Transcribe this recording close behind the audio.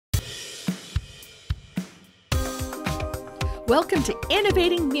Welcome to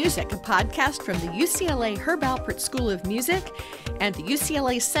Innovating Music, a podcast from the UCLA Herb Alpert School of Music and the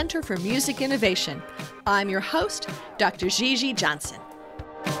UCLA Center for Music Innovation. I'm your host, Dr. Gigi Johnson.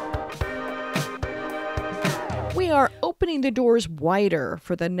 We are opening the doors wider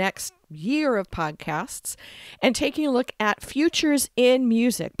for the next year of podcasts and taking a look at futures in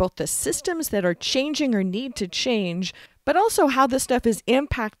music, both the systems that are changing or need to change, but also how this stuff is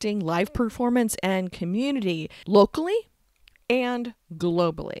impacting live performance and community locally and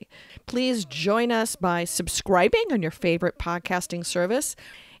globally. Please join us by subscribing on your favorite podcasting service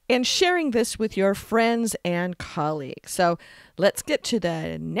and sharing this with your friends and colleagues. So let's get to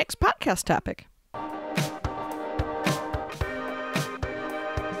the next podcast topic.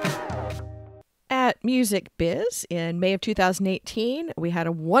 At Music Biz in May of 2018, we had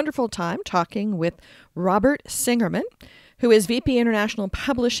a wonderful time talking with Robert Singerman, who is VP International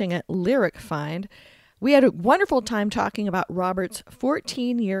Publishing at LyricFind. We had a wonderful time talking about Robert's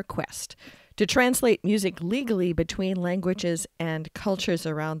 14-year quest to translate music legally between languages and cultures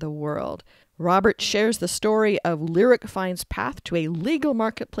around the world. Robert shares the story of LyricFind's path to a legal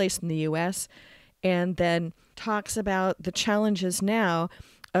marketplace in the U.S. and then talks about the challenges now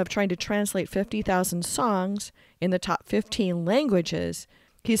of trying to translate 50,000 songs in the top 15 languages.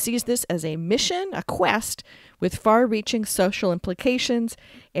 He sees this as a mission, a quest, with far-reaching social implications,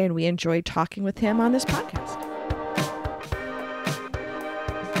 and we enjoyed talking with him on this podcast.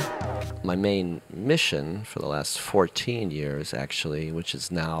 My main mission for the last 14 years, actually, which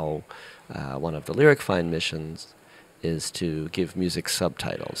is now one of the LyricFind missions, is to give music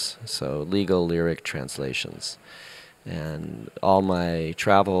subtitles, so legal lyric translations. And all my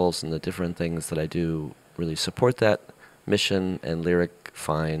travels and the different things that I do really support that mission, and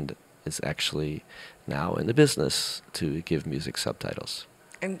LyricFind is actually now in the business to give music subtitles.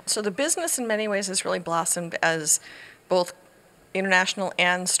 And so the business in many ways has really blossomed as both international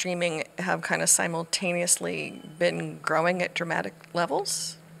and streaming have kind of simultaneously been growing at dramatic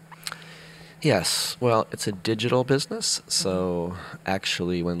levels? Yes. Well, it's a digital business. So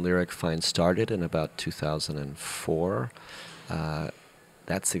actually when LyricFind started in about 2004,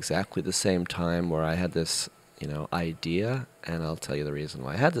 that's exactly the same time where I had this idea, and I'll tell you the reason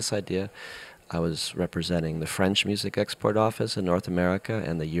why I had this idea. I was representing the French Music Export Office in North America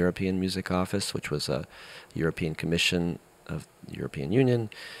and the European Music Office, which was a European Commission of the European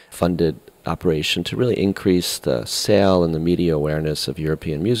Union funded operation to really increase the sale and the media awareness of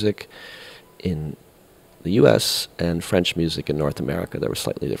European music in the U.S. and French music in North America. There were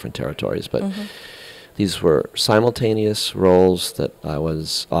slightly different territories, but these were simultaneous roles that I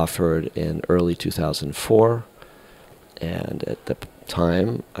was offered in early 2004. And at the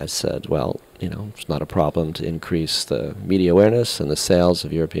time, I said, well, it's not a problem to increase the media awareness and the sales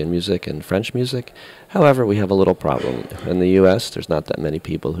of European music and French music. However, we have a little problem. In the U.S., there's not that many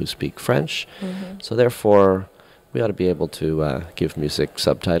people who speak French. So therefore, we ought to be able to give music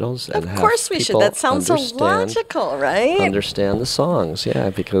subtitles and have people. Of course we should. That sounds so logical, right? Understand the songs,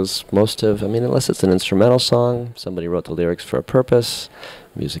 yeah, because unless it's an instrumental song, somebody wrote the lyrics for a purpose.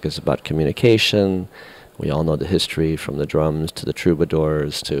 Music is about communication. We all know the history from the drums to the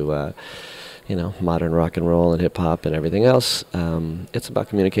troubadours to, modern rock and roll and hip hop and everything else. It's about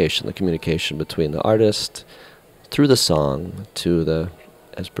communication, the communication between the artist through the song to the,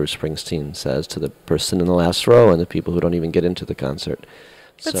 as Bruce Springsteen says, to the person in the last row and the people who don't even get into the concert.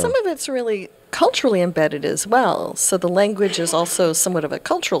 But some of it's really culturally embedded as well. So the language is also somewhat of a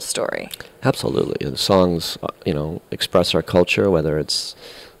cultural story. Absolutely. And songs, express our culture, whether it's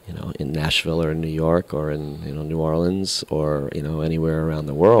in Nashville or in New York or in New Orleans or anywhere around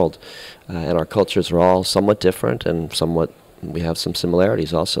the world, and our cultures are all somewhat different and we have some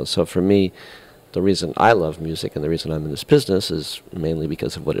similarities also. So for me, the reason I love music and the reason I'm in this business is mainly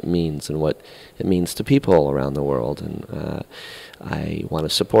because of what it means and what it means to people around the world, and I want to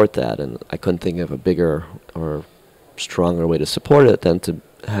support that. And I couldn't think of a bigger or stronger way to support it than to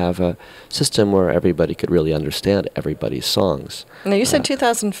have a system where everybody could really understand everybody's songs. Now, you said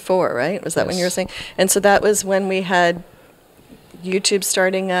 2004, right? Was that when you were saying? And so that was when we had YouTube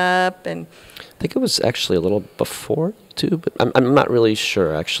starting up, and I think it was actually a little before YouTube, but I'm not really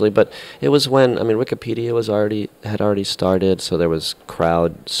sure actually. But it was when Wikipedia had already started, so there was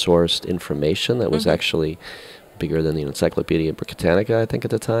crowd-sourced information that was actually bigger than the Encyclopedia Britannica, I think, at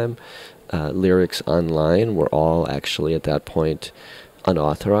the time. Lyrics online were all actually at that point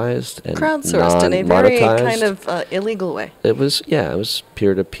unauthorized and crowdsourced in a very kind of illegal way. It was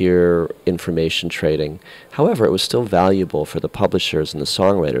peer-to-peer information trading. However, it was still valuable for the publishers and the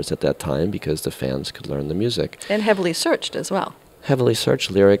songwriters at that time because the fans could learn the music. And heavily searched as well. heavily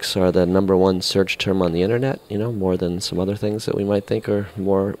searched. Lyrics are the #1 search term on the internet, more than some other things that we might think are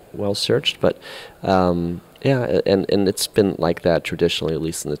more well searched. But yeah, and it's been like that traditionally, at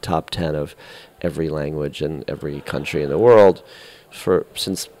least in the top 10 of every language in every country in the world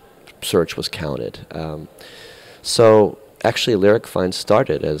since search was counted. So actually, LyricFind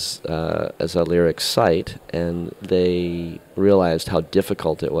started as a lyric site, and they realized how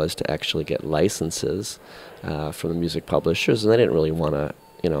difficult it was to actually get licenses from the music publishers, and they didn't really want to,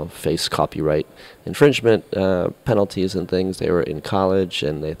 face copyright infringement penalties and things. They were in college,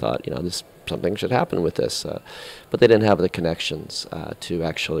 and they thought, something should happen with this, but they didn't have the connections to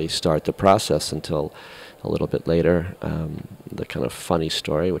actually start the process until a little bit later. The kind of funny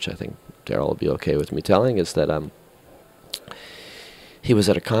story, which I think Daryl will be okay with me telling, is that he was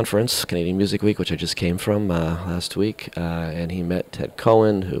at a conference, Canadian Music Week, which I just came from last week, and he met Ted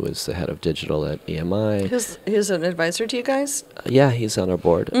Cohen, who is the head of digital at EMI. Who's an advisor to you guys? Yeah, he's on our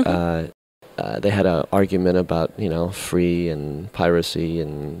board. Mm-hmm. They had an argument about, free and piracy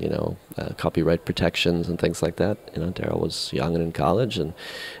and, copyright protections and things like that. Daryl was young and in college, and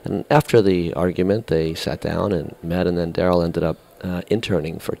after the argument, they sat down and met, and then Daryl ended up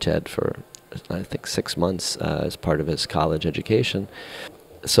interning for Ted for, I think, 6 months as part of his college education.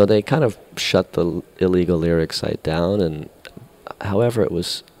 So they kind of shut the illegal lyric site down, and however, it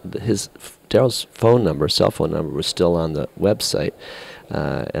was Daryl's cell phone number was still on the website.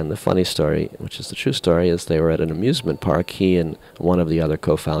 And the funny story, which is the true story, is they were at an amusement park. He and one of the other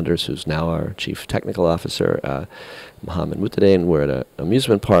co-founders, who's now our chief technical officer, Mohammed Mutadeen, were at an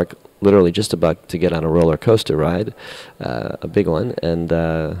amusement park, literally just about to get on a roller coaster ride, a big one, and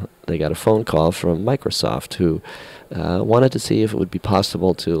they got a phone call from Microsoft, who wanted to see if it would be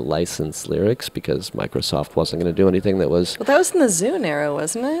possible to license lyrics, because Microsoft wasn't going to do anything that was... Well, that was in the Zune era,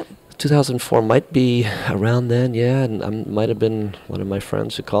 wasn't it? 2004 might be around then, yeah, and might have been one of my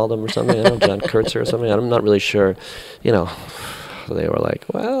friends who called him or something. I don't know, John Kurtzer or something. I'm not really sure. They were like,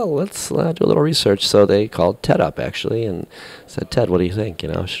 well, let's do a little research. So they called Ted up, actually, and said, Ted, what do you think?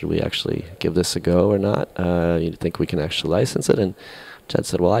 Should we actually give this a go or not? You think we can actually license it? And Ted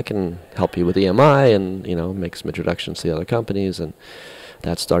said, well, I can help you with EMI and, make some introductions to the other companies. And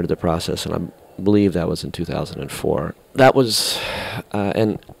that started the process, and I believe that was in 2004. That was,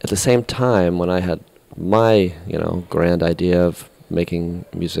 and at the same time, when I had my, grand idea of making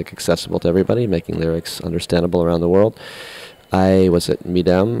music accessible to everybody, making lyrics understandable around the world, I was at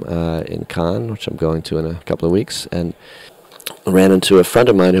Midem in Cannes, which I'm going to in a couple of weeks, and ran into a friend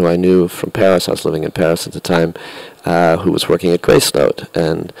of mine who I knew from Paris. I was living in Paris at the time, who was working at Gracenote,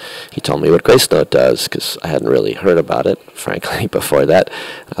 and he told me what Gracenote does, because I hadn't really heard about it, frankly, before that.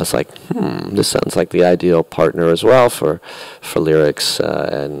 I was like, this sounds like the ideal partner as well for lyrics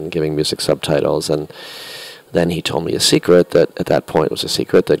and giving music subtitles. And then he told me a secret that, at that point, was a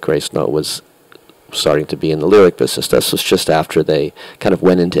secret, that Gracenote was starting to be in the lyric business. This was just after they kind of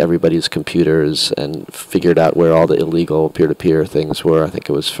went into everybody's computers and figured out where all the illegal peer-to-peer things were. I think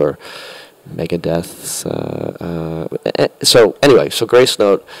it was for Megadeth's. So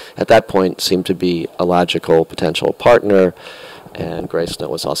Gracenote at that point seemed to be a logical potential partner, and Gracenote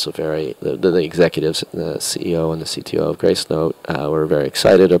was also the executives, the CEO and the CTO of Gracenote were very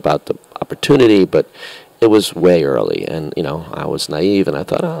excited about the opportunity, but it was way early, and I was naive, and I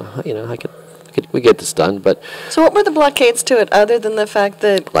thought, we get this done, but... So what were the blockades to it, other than the fact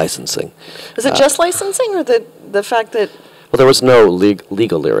that... Licensing. Was it just licensing, or the fact that... Well, there was no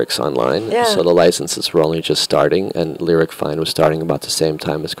legal lyrics online, yeah. So the licenses were only just starting, and LyricFind was starting about the same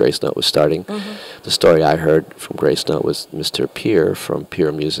time as Gracenote was starting. Mm-hmm. The story I heard from Gracenote was Mr. Peer from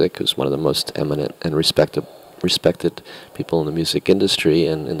Peer Music, who's one of the most eminent and respected people in the music industry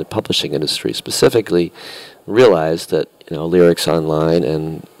and in the publishing industry specifically, realized that lyrics online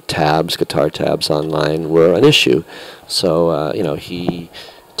and guitar tabs online were an issue. So, he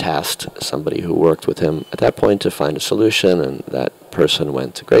tasked somebody who worked with him at that point to find a solution, and that person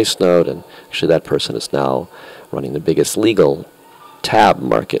went to Gracenote, and actually that person is now running the biggest legal tab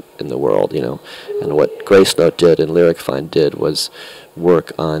market in the world, And what Gracenote did and LyricFind did was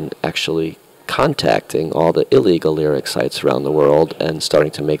work on actually contacting all the illegal lyric sites around the world and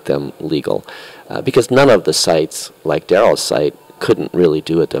starting to make them legal. Because none of the sites, like Daryl's site, couldn't really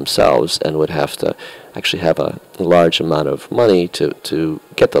do it themselves and would have to actually have a large amount of money to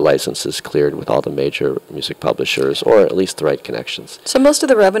get the licenses cleared with all the major music publishers, or at least the right connections. So most of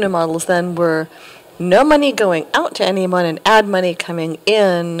the revenue models then were no money going out to anyone and ad money coming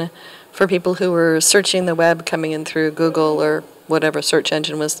in for people who were searching the web, coming in through Google or whatever search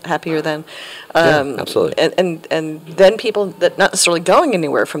engine was happier than. Yeah, absolutely. And then people that not necessarily going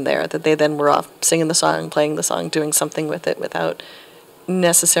anywhere from there, that they then were off singing the song, playing the song, doing something with it without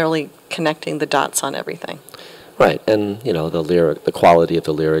necessarily connecting the dots on everything. Right, and the quality of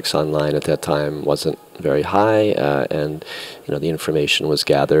the lyrics online at that time wasn't very high, and the information was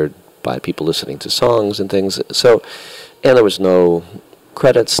gathered by people listening to songs and things. So, and there was no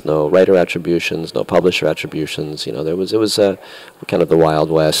credits, no writer attributions, no publisher attributions. It was kind of the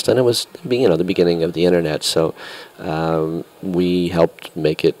Wild West, and it was the beginning of the internet. So we helped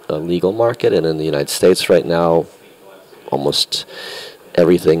make it a legal market, and in the United States right now, almost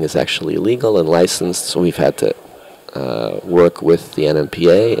everything is actually legal and licensed. So we've had to work with the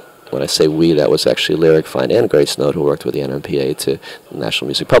NMPA. When I say we, that was actually LyricFind and Grace Note who worked with the NMPA, to the National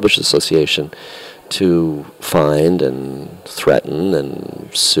Music Publishers Association, to find and threaten and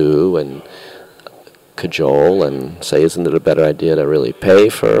sue and cajole and say, isn't it a better idea to really pay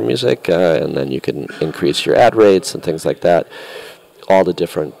for music, and then you can increase your ad rates and things like that. All the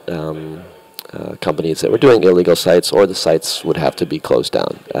different companies that were doing illegal sites, or the sites would have to be closed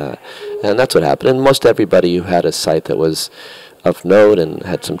down. And that's what happened. And most everybody who had a site that was of note and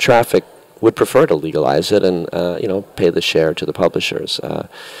had some traffic would prefer to legalize it and pay the share to the publishers,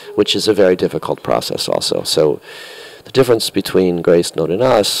 which is a very difficult process also. So the difference between Grace Note and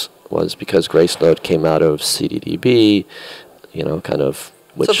us was because Grace Note came out of CDDB, kind of.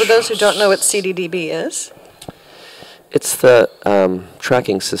 So for those who don't know what CDDB is? It's the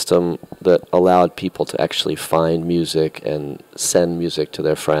tracking system that allowed people to actually find music and send music to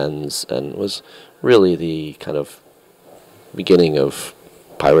their friends, and was really the kind of beginning of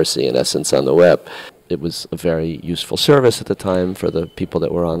piracy in essence on the web. It was a very useful service at the time for the people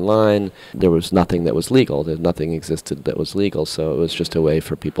that were online. There was nothing that was legal. Nothing existed that was legal, so it was just a way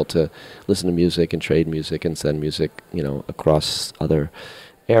for people to listen to music and trade music and send music, across other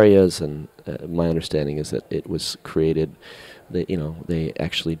areas. And my understanding is that it was created, they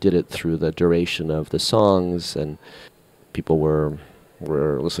actually did it through the duration of the songs, and people were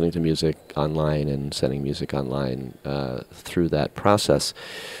listening to music online and sending music online through that process.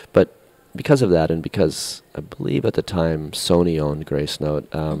 But because of that, and because I believe at the time Sony owned Grace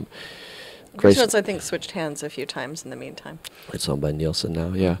Note. Grace Note's, I think, switched hands a few times in the meantime. It's owned by Nielsen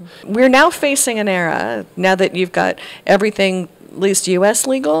now, yeah. Mm-hmm. We're now facing an era, now that you've got everything, at least U.S.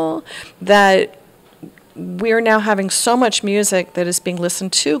 legal, that we're now having so much music that is being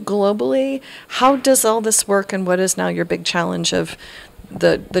listened to globally. How does all this work, and what is now your big challenge of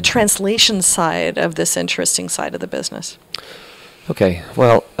the translation side of this interesting side of the business? Okay,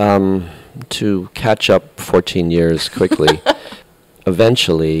 well, to catch up 14 years quickly,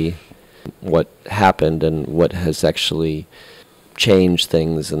 eventually what happened and what has actually changed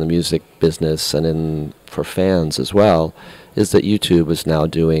things in the music business and for fans as well is that YouTube is now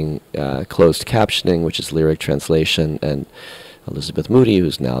doing closed captioning, which is lyric translation, and Elizabeth Moody,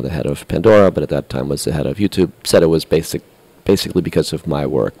 who's now the head of Pandora, but at that time was the head of YouTube, said it was basically because of my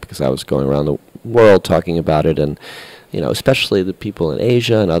work, because I was going around the world talking about it, and especially the people in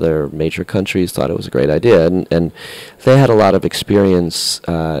Asia and other major countries thought it was a great idea, and they had a lot of experience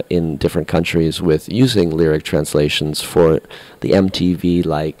in different countries with using lyric translations for the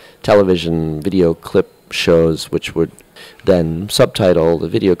MTV-like television video clip shows, which would then subtitle the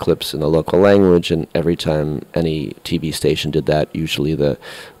video clips in the local language, and every time any TV station did that, usually the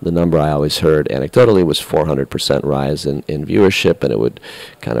number I always heard anecdotally was 400% rise in viewership, and it would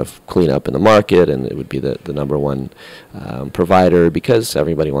kind of clean up in the market, and it would be the number one provider, because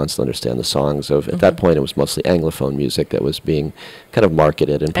everybody wants to understand the songs of, at that point it was mostly Anglophone music that was being kind of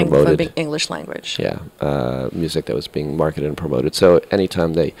marketed and promoted. Anglophone being English language. Yeah, music that was being marketed and promoted. So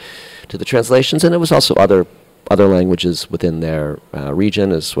anytime they did the translations, and it was also other languages within their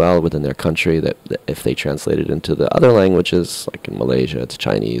region as well, within their country, that if they translated into the other languages, like in Malaysia, it's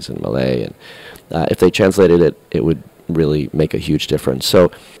Chinese and Malay, and if they translated it, it would really make a huge difference.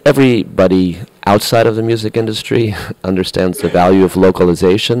 So everybody outside of the music industry understands the value of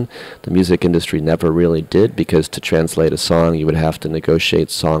localization. The music industry never really did, because to translate a song, you would have to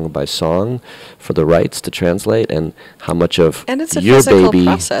negotiate song by song for the rights to translate, and how much of and it's a your physical baby,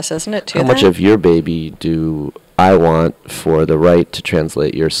 process, isn't it? How much of your baby do I want for the right to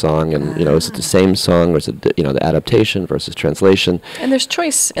translate your song, and is it the same song, or is it the adaptation versus translation? And there's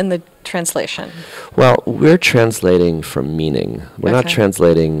choice in the translation. Well, we're translating from meaning. We're not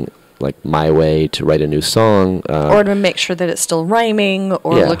translating like my way to write a new song. Or to make sure that it's still rhyming,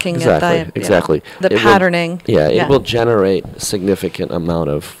 or looking at exactly. the patterning. It will generate a significant amount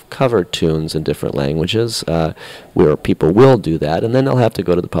of cover tunes in different languages, where people will do that, and then they'll have to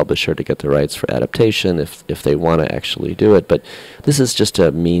go to the publisher to get the rights for adaptation if they want to actually do it. But this is just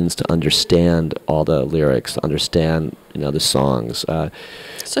a means to understand all the lyrics, to understand the songs.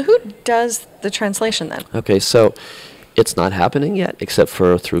 So who does the translation then? Okay, so it's not happening yet, except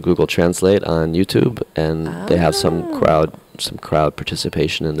for through Google Translate on YouTube, and they have some crowd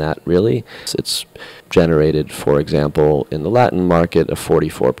participation in that. Really, it's generated, for example, in the Latin market, a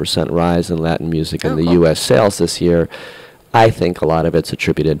 44% rise in Latin music in the cool. U.S. sales this year. I think a lot of it's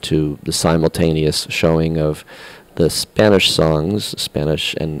attributed to the simultaneous showing of the Spanish songs,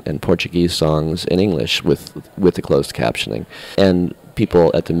 Spanish and Portuguese songs in English with the closed captioning. And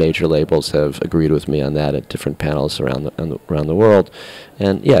people at the major labels have agreed with me on that at different panels around the world.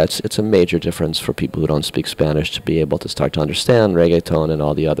 And yeah, it's a major difference for people who don't speak Spanish to be able to start to understand reggaeton and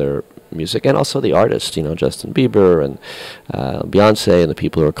all the other music, and also the artists, Justin Bieber and Beyonce, and the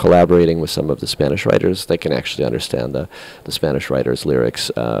people who are collaborating with some of the Spanish writers. They can actually understand the Spanish writers'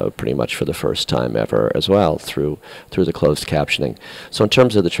 lyrics pretty much for the first time ever as well through the closed captioning. So in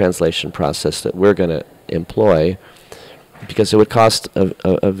terms of the translation process that we're going to employ, because it would cost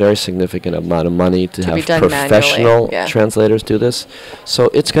a very significant amount of money to have professional translators do this. So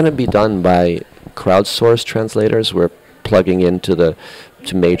it's going to be done by crowdsourced translators. We're plugging into to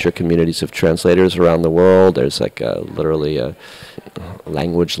major communities of translators around the world. There's like literally a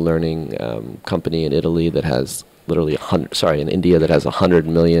language learning company in Italy that has literally in India that has 100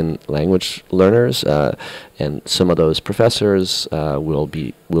 million language learners, and some of those professors will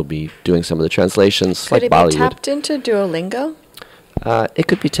be doing some of the translations. Could it be tapped into Duolingo? It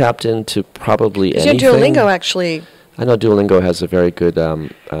could be tapped into probably anything. Duolingo actually. I know Duolingo has a very good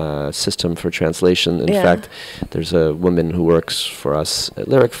system for translation. In fact, there's a woman who works for us at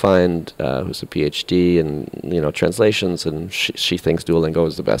LyricFind who's a PhD in translations, and she thinks Duolingo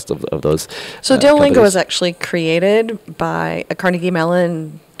is the best of those. So Duolingo companies. was actually created by a Carnegie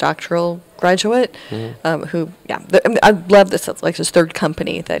Mellon doctoral graduate who, I love this. It's like his third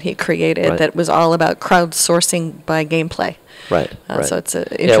company that he created that was all about crowdsourcing by gameplay. Right. So it's an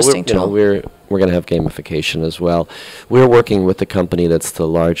interesting tool. We're going to have gamification as well. We're working with the company that's the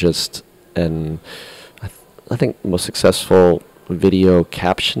largest and I think most successful video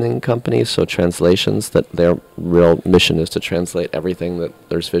captioning company, so translations, that their real mission is to translate everything that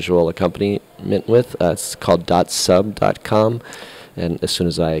there's visual accompaniment with. It's called .sub.com. And as soon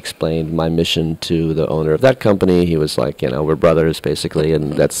as I explained my mission to the owner of that company, he was like, we're brothers, basically,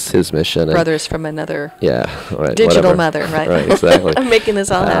 and that's his mission. Brothers from another right, digital mother, right? Right, exactly. I'm making this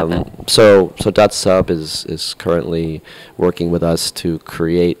all happen. So .sub is currently working with us to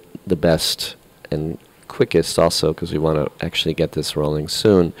create the best and quickest also, because we want to actually get this rolling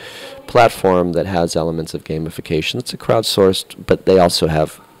soon, platform that has elements of gamification. It's a crowdsourced, but they also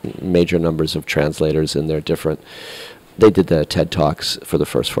have major numbers of translators in their different. They did the TED Talks for the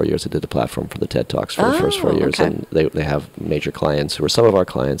first 4 years. They did the platform for the TED Talks for the first 4 years. Okay. And they have major clients who are some of our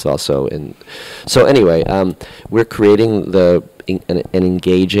clients also. And so anyway, we're creating an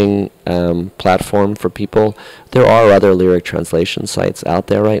engaging platform for people. There are other lyric translation sites out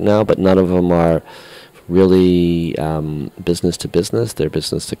there right now, but none of them are really business to business. They're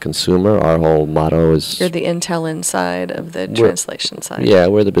business to consumer. Our whole motto is... You're the Intel inside of the translation side. Yeah,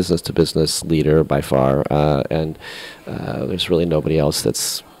 we're the business to business leader by far. And there's really nobody else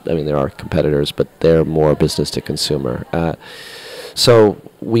that's... there are competitors, but they're more business to consumer. So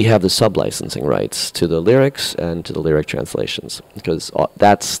we have the sub-licensing rights to the lyrics and to the lyric translations, because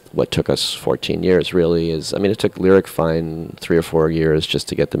that's what took us 14 years, really. It took LyricFind 3 or 4 years just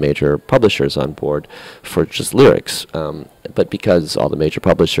to get the major publishers on board for just lyrics. But because all the major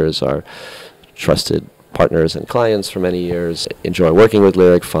publishers are trusted partners and clients for many years, enjoy working with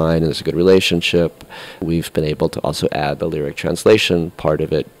LyricFind, and there's a good relationship, we've been able to also add the lyric translation part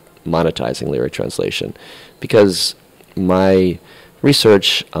of it, monetizing lyric translation. Because my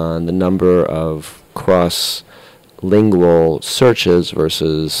research on the number of cross-lingual searches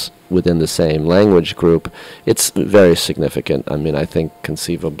versus within the same language group, it's very significant. I think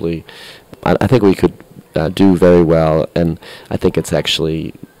conceivably, I think we could do very well, and I think it's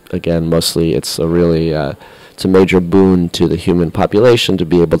actually, again, mostly it's a really it's a major boon to the human population to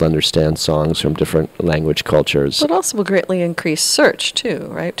be able to understand songs from different language cultures. But also will greatly increase search too,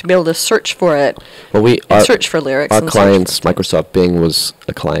 right? To be able to search for it. Well, search for lyrics. Our clients, Microsoft Bing was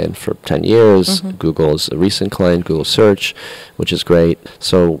a client for 10 years. Mm-hmm. Google is a recent client, Google Search, which is great.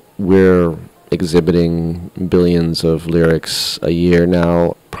 So we're exhibiting billions of lyrics a year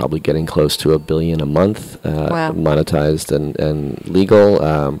now, probably getting close to $1 billion a month, Wow. monetized and legal.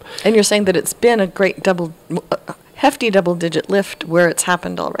 And you're saying that it's been a great hefty double-digit lift where it's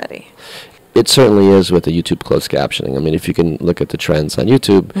happened already. It certainly is with the YouTube closed captioning. I mean, if you can look at the trends on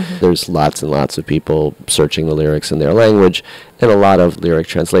YouTube, there's lots and lots of people searching the lyrics in their language, and a lot of lyric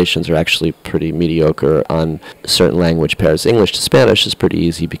translations are actually pretty mediocre on certain language pairs. English to Spanish is pretty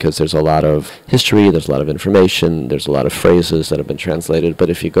easy because there's a lot of history, there's a lot of information, there's a lot of phrases that have been translated. But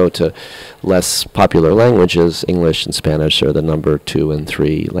if you go to less popular languages, English and Spanish are the number 2 and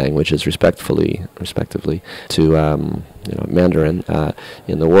 3 languages respectively to Mandarin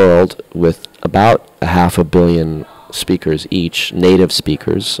in the world, with about 500 million speakers each, native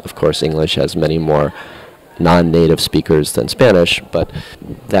speakers. Of course, English has many more non-native speakers than Spanish, but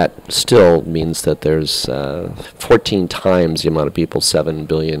that still means that there's 14 times the amount of people, 7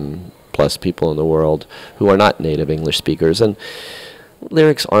 billion plus people in the world, who are not native English speakers. And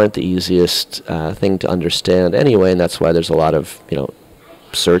lyrics aren't the easiest thing to understand anyway, and that's why there's a lot of,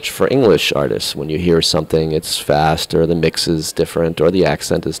 search for English artists. When you hear something, it's fast, or the mix is different, or the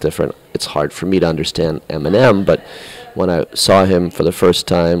accent is different. It's hard for me to understand Eminem, but when I saw him for the first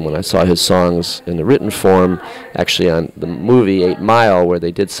time, when I saw his songs in the written form, actually on the movie 8 Mile, where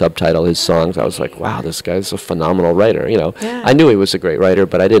they did subtitle his songs, I was like, wow, this guy's a phenomenal writer. Yeah. I knew he was a great writer,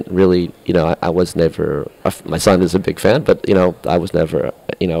 but I didn't really, I was never, my son is a big fan, but, I was never,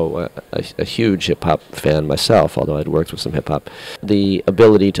 a huge hip-hop fan myself, although I'd worked with some hip-hop. The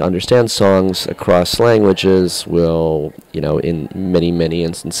ability to understand songs across languages will, in many, many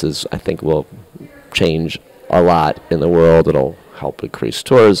instances, I think will change a lot in the world. It'll help increase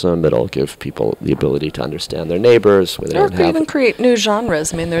tourism. It'll give people the ability to understand their neighbors. Where they Or don't could have even create new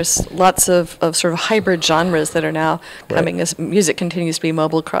genres. I mean, there's lots of sort of hybrid genres that are now coming as music continues to be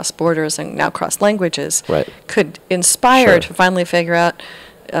mobile across borders and now across languages. Right. Could inspire Sure. to finally figure out,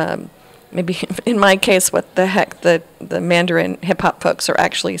 maybe in my case, what the heck the Mandarin hip-hop folks are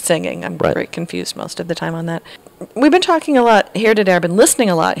actually singing. I'm Right. very confused most of the time on that. We've been talking a lot here today, I've been listening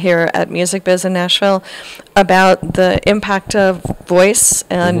a lot here at Music Biz in Nashville about the impact of voice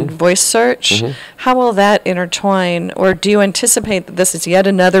and voice search. How will that intertwine, or do you anticipate that this is yet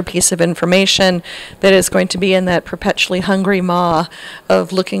another piece of information that is going to be in that perpetually hungry maw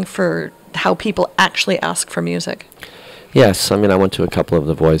of looking for how people actually ask for music? Yes, I mean, I went to a couple of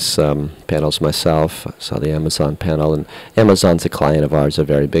the voice panels myself. I saw the Amazon panel, and Amazon's a client of ours, a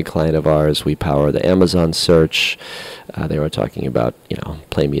very big client of ours. We power the Amazon search. They were talking about,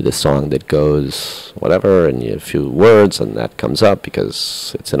 play me the song that goes whatever, and a few words, and that comes up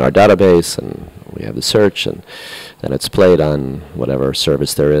because it's in our database, and we have the search, and then it's played on whatever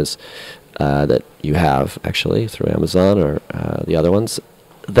service there is that you have, actually, through Amazon or the other ones.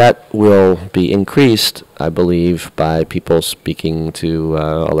 That will be increased, I believe, by people speaking to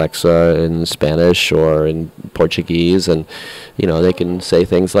Alexa in Spanish or in Portuguese, and they can say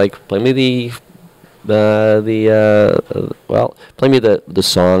things like, "Play me play me the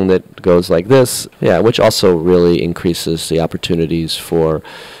song that goes like this." Yeah, which also really increases the opportunities for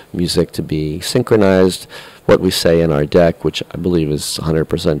music to be synchronized. What we say in our deck, which I believe is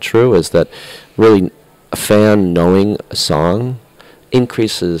 100% true, is that really a fan knowing a song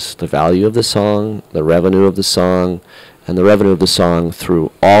increases the value of the song, the revenue of the song, and the revenue of the song through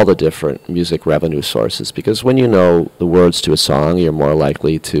all the different music revenue sources. Because when you know the words to a song, you're more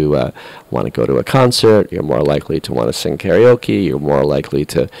likely to want to go to a concert, you're more likely to want to sing karaoke, you're more likely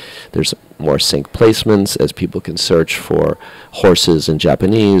to, there's more sync placements as people can search for horses in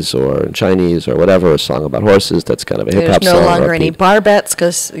Japanese or in Chinese or whatever, a song about horses that's kind of a hip-hop song. There's no longer any bar bets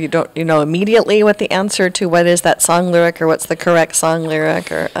because you know immediately what the answer to what is that song lyric or what's the correct song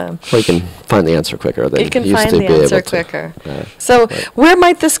lyric. Or well, you can find the answer quicker than you can used find to the be answer able to. quicker. So where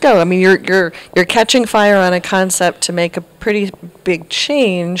might this go? I mean, you're catching fire on a concept to make a pretty big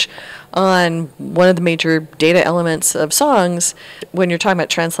change on one of the major data elements of songs. When you're talking about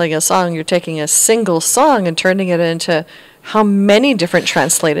translating a song, you're taking a single song and turning it into how many different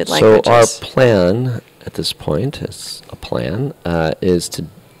translated languages? So our plan at this point is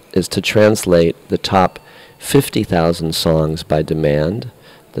to translate the top 50,000 songs by demand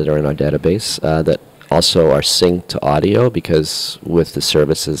that are in our database that also are synced to audio, because with the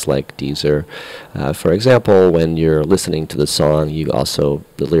services like Deezer, for example, when you're listening to the song, the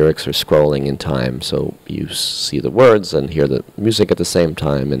lyrics are scrolling in time, so you see the words and hear the music at the same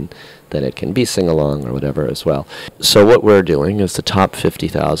time, and then it can be sing-along or whatever as well. So what we're doing is the top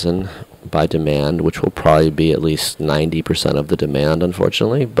 50,000 by demand, which will probably be at least 90% of the demand,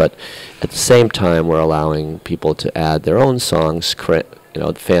 unfortunately, but at the same time we're allowing people to add their own songs,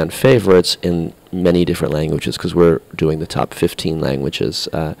 fan favorites in many different languages, because we're doing the top 15 languages.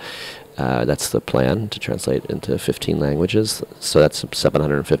 That's the plan, to translate into 15 languages. So that's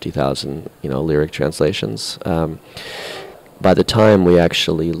 750,000, lyric translations. By the time we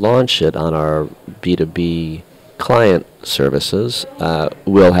actually launch it on our B2B client services,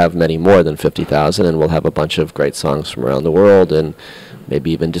 we'll have many more than 50,000, and we'll have a bunch of great songs from around the world, and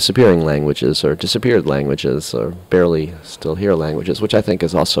maybe even disappearing languages or disappeared languages or barely still here languages, which I think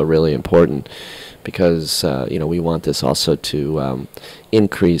is also really important, because we want this also to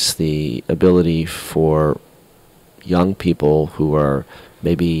increase the ability for young people who are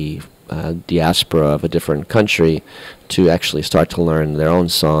maybe diaspora of a different country to actually start to learn their own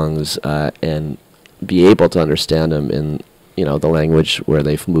songs and be able to understand them in the language where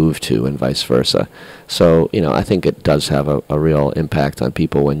they've moved to, and vice versa. So I think it does have a real impact on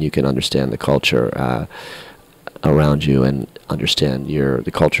people when you can understand the culture around you and understand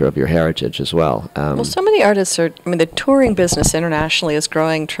the culture of your heritage as well. Well, so many artists the touring business internationally is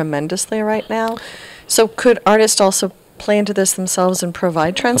growing tremendously right now. So could artists also play into this themselves and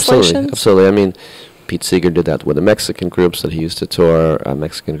provide translations? Absolutely. Pete Seeger did that with the Mexican groups that he used to tour, a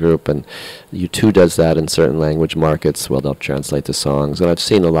Mexican group, and U2 does that in certain language markets. Well, they'll translate the songs, and I've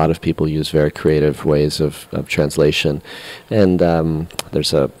seen a lot of people use very creative ways of translation. And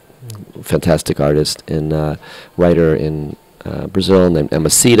there's a fantastic artist and writer in Brazil named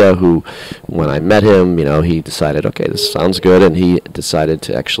Emicida, who, when I met him, he decided, okay, this sounds good, and he decided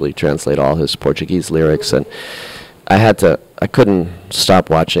to actually translate all his Portuguese lyrics. And I couldn't stop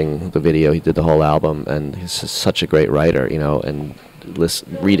watching the video. He did the whole album, and he's just such a great writer, and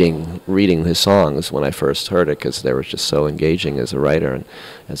reading his songs when I first heard it, because they were just so engaging as a writer and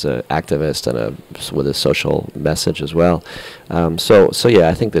as an activist, and with a social message as well. So yeah,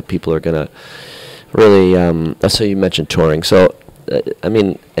 I think that people are going to really. So you mentioned touring. So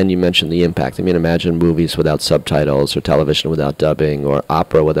and you mentioned the impact. Imagine movies without subtitles, or television without dubbing, or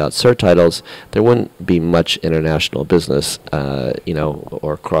opera without surtitles. There wouldn't be much international business,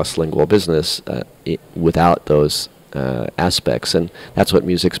 or cross-lingual business without those aspects. And that's what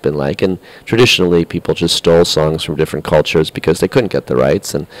music's been like. And traditionally, people just stole songs from different cultures because they couldn't get the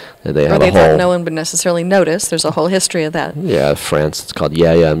rights, and they have a whole. Thought no one would necessarily notice. There's a whole history of that. Yeah, France. It's called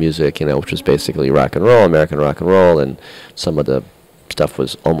yeah music, which was basically rock and roll, American rock and roll, and some of the stuff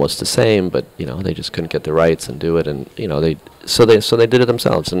was almost the same, but they just couldn't get the rights and do it, and so they did it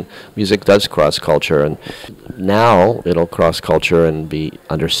themselves. And music does cross culture, and now it'll cross culture and be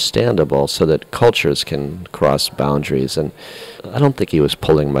understandable, so that cultures can cross boundaries. And I don't think he was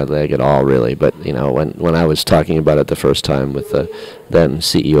pulling my leg at all, really. But when I was talking about it the first time with the then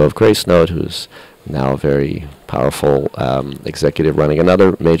CEO of Grace Note, who's now a very powerful executive running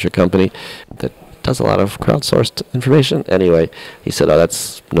another major company that does a lot of crowdsourced information. Anyway, he said, "Oh,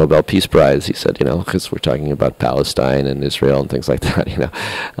 that's Nobel Peace Prize." He said, because we're talking about Palestine and Israel and things like that.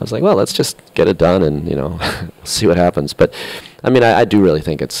 I was like, well, let's just get it done and see what happens. But I do really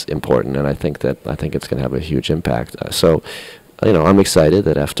think it's important, and I think it's going to have a huge impact. So I'm excited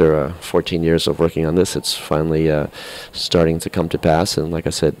that after 14 years of working on this, it's finally starting to come to pass. And like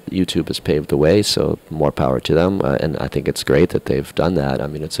I said, YouTube has paved the way, so more power to them. And I think it's great that they've done that.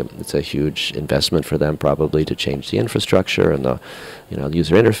 It's a huge investment for them, probably, to change the infrastructure and the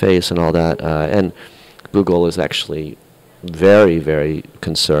user interface and all that. And Google is actually very, very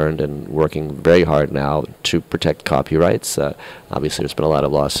concerned and working very hard now to protect copyrights. Obviously, there's been a lot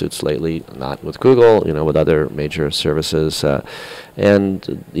of lawsuits lately, not with Google, with other major services.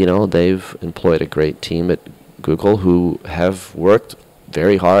 And they've employed a great team at Google who have worked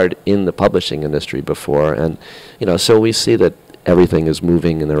very hard in the publishing industry before. And, so we see that everything is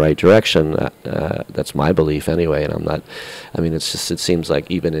moving in the right direction. That's my belief anyway, and I'm not. It seems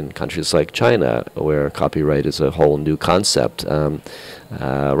like even in countries like China, where copyright is a whole new concept,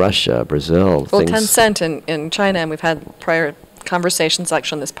 Russia, Brazil. Well, Tencent in China, and we've had prior conversations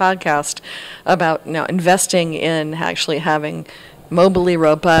actually on this podcast about investing in actually having mobily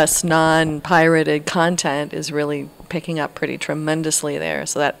robust, non-pirated content is really picking up pretty tremendously there.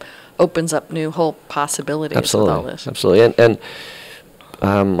 So that opens up new whole possibilities with all this. Absolutely. And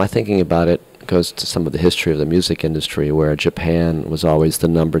my thinking about it goes to some of the history of the music industry, where Japan was always the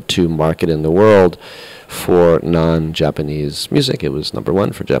 #2 market in the world for non-Japanese music. It was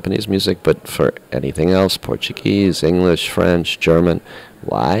 #1 for Japanese music, but for anything else, Portuguese, English, French, German.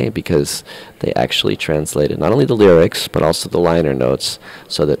 Why? Because they actually translated not only the lyrics, but also the liner notes,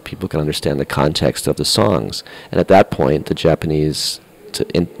 so that people can understand the context of the songs. And at that point, the Japanese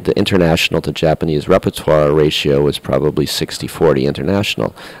the international to Japanese repertoire ratio was probably 60-40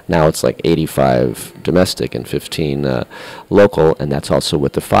 international. Now it's like 85 domestic and 15 local, and that's also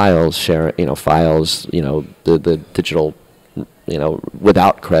with the files files, the digital,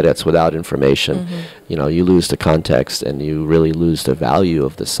 without credits, without information, you lose the context and you really lose the value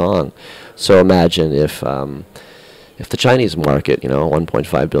of the song. So imagine if the Chinese market,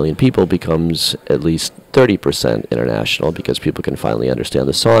 1.5 billion people, becomes at least 30% international because people can finally understand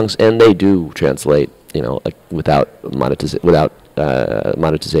the songs, and they do translate, without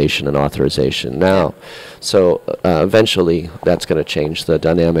monetization and authorization now. So eventually that's going to change the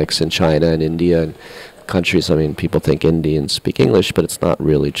dynamics in China and India and countries. I mean, people think Indians speak English, but it's not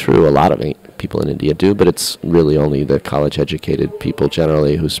really true. A lot of people in India do, but it's really only the college-educated people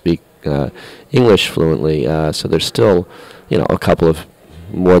generally who speak English fluently. So there's still,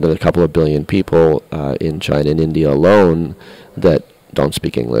 more than a couple of billion people in China and India alone that don't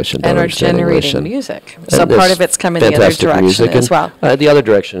speak English and don't understand English. And are generating music. So part of it's coming the other direction as well. The other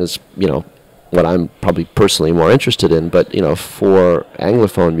direction is, what I'm probably personally more interested in, but, for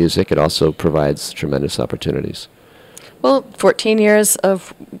Anglophone music, it also provides tremendous opportunities. Well, 14 years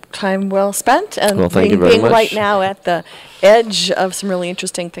of time well spent, and thank you very being much. right now at the edge of some really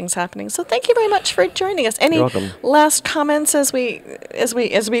interesting things happening. So thank you very much for joining us. Any last comments as we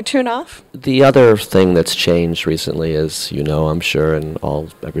tune off? The other thing that's changed recently is, I'm sure, and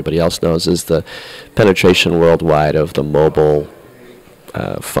everybody else knows, is the penetration worldwide of the mobile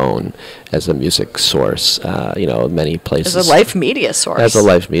phone as a music source. Many places. As a life media source. As a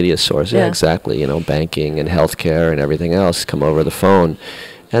life media source, yeah, exactly. Banking and healthcare and everything else come over the phone.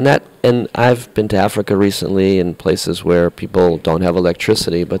 And I've been to Africa recently in places where people don't have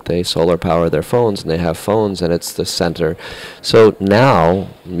electricity, but they solar power their phones, and they have phones, and it's the center. So now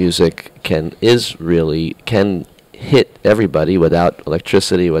music can hit everybody without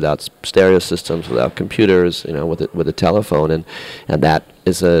electricity, without stereo systems, without computers, with a telephone, and that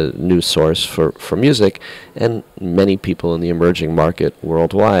is a new source for music. And many people in the emerging market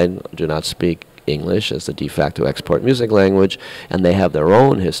worldwide do not speak English as the de facto export music language, and they have their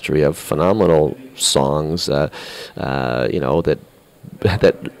own history of phenomenal songs, that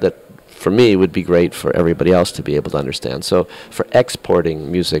for me would be great for everybody else to be able to understand. So for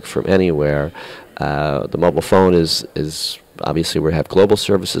exporting music from anywhere, the mobile phone is obviously, we have global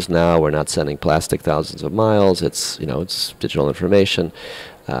services now. We're not sending plastic thousands of miles. It's digital information,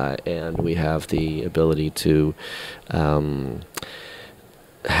 and we have the ability to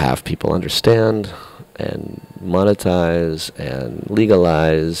have people understand and monetize and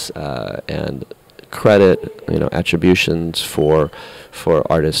legalize and credit, attributions for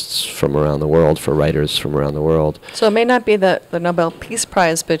artists from around the world, for writers from around the world. So it may not be the Nobel Peace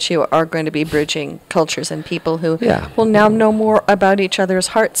Prize, but you are going to be bridging cultures and people who will now know more about each other's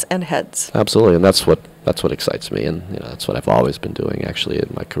hearts and heads. Absolutely, and that's what excites me, and that's what I've always been doing actually in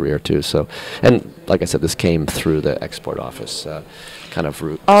my career too. So, and like I said, this came through the export office kind of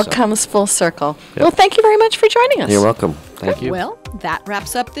route. All comes full circle. Yep. Well, thank you very much for joining us. You're welcome. Thank you. Well, that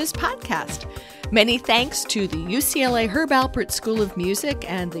wraps up this podcast. Many thanks to the UCLA Herb Alpert School of Music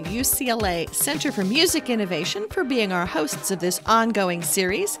and the UCLA Center for Music Innovation for being our hosts of this ongoing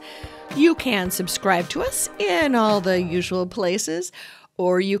series. You can subscribe to us in all the usual places,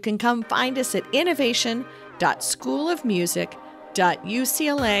 or you can come find us at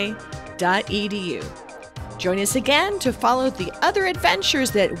innovation.schoolofmusic.ucla.edu. Join us again to follow the other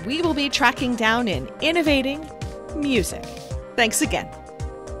adventures that we will be tracking down in innovating music. Thanks again.